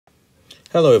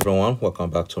Hello everyone, welcome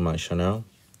back to my channel.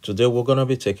 Today we're going to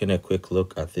be taking a quick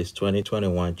look at this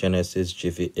 2021 Genesis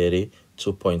GV80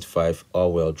 2.5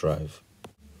 all-wheel drive.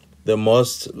 The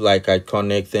most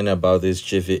iconic thing about this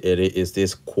GV80 is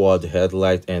this quad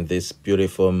headlight and this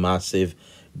beautiful massive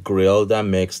grille that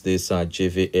makes this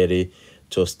GV80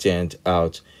 to stand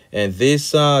out. And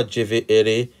this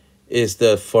GV80 is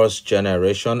the first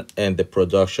generation, and the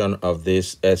production of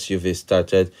this SUV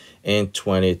started in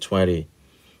 2020.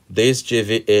 This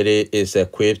GV80 is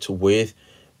equipped with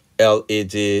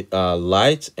LED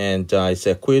lights, and it's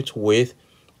equipped with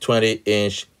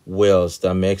 20-inch wheels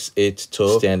that makes it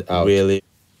to stand out really.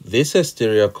 This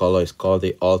exterior color is called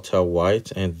the Ultra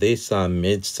White, and this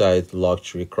mid-size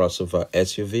luxury crossover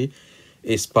SUV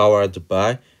is powered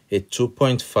by a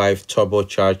 2.5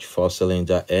 turbocharged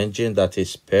 4-cylinder engine that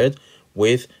is paired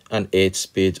with an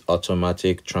 8-speed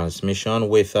automatic transmission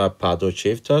with paddle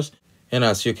shifters. And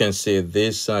as you can see,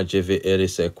 this GV80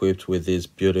 is equipped with this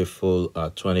beautiful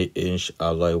 20-inch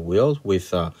alloy wheels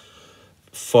with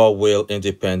 4-wheel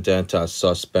independent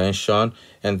suspension.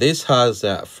 And this has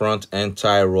front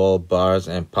anti-roll bars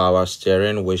and power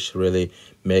steering, which really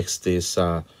makes this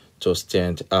to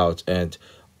stand out. And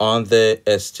on the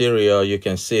exterior, you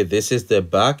can see this is the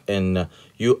back, and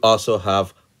you also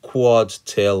have quad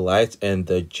tail lights and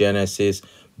the Genesis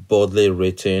boldly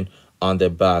written on the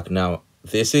back. Now,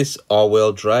 this is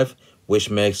all-wheel drive, which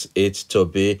makes it to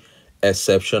be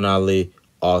exceptionally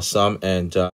awesome.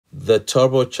 And the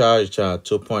turbocharged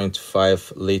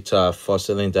 2.5-liter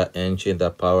 4-cylinder engine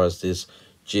that powers this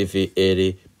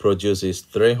GV80 produces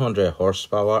 300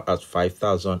 horsepower at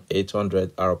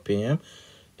 5,800 RPM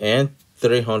and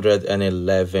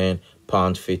 311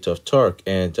 pound-feet of torque.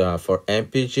 And for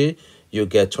MPG, you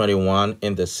get 21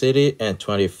 in the city and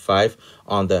 25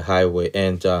 on the highway.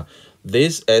 And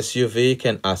this SUV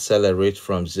can accelerate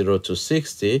from 0 to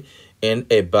 60 in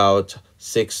about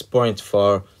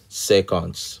 6.4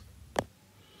 seconds,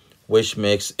 which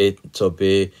makes it to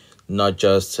be not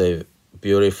just a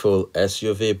beautiful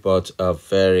SUV, but a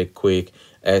very quick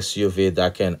SUV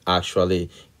that can actually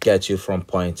get you from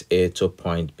point A to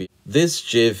point B. This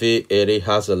GV80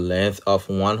 has a length of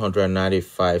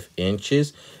 195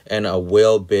 inches and a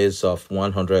wheelbase of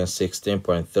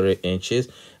 116.3 inches,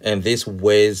 and this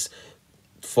weighs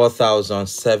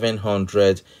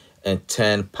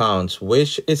 4,710 pounds,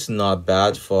 which is not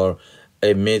bad for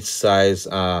a mid-size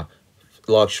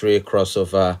luxury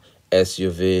crossover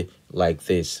SUV like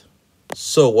this.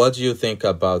 So what do you think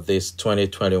about this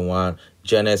 2021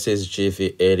 Genesis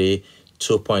GV80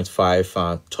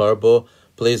 2.5 turbo?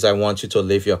 Please, I want you to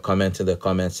leave your comment in the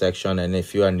comment section, and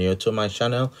if you are new to my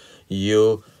channel,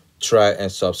 you try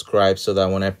and subscribe so that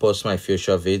when I post my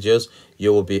future videos,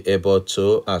 you will be able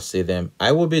to see them.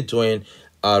 I will be doing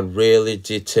a really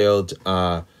detailed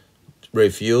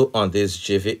review on this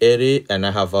GV80, and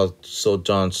I have also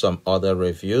done some other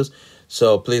reviews.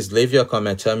 So please leave your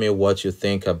comment, tell me what you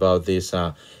think about this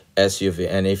SUV.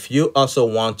 And if you also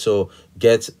want to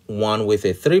get one with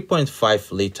a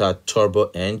 3.5-liter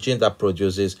turbo engine that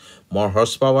produces more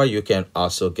horsepower, you can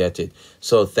also get it.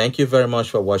 So thank you very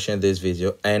much for watching this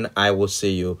video, and I will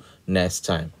see you next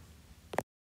time.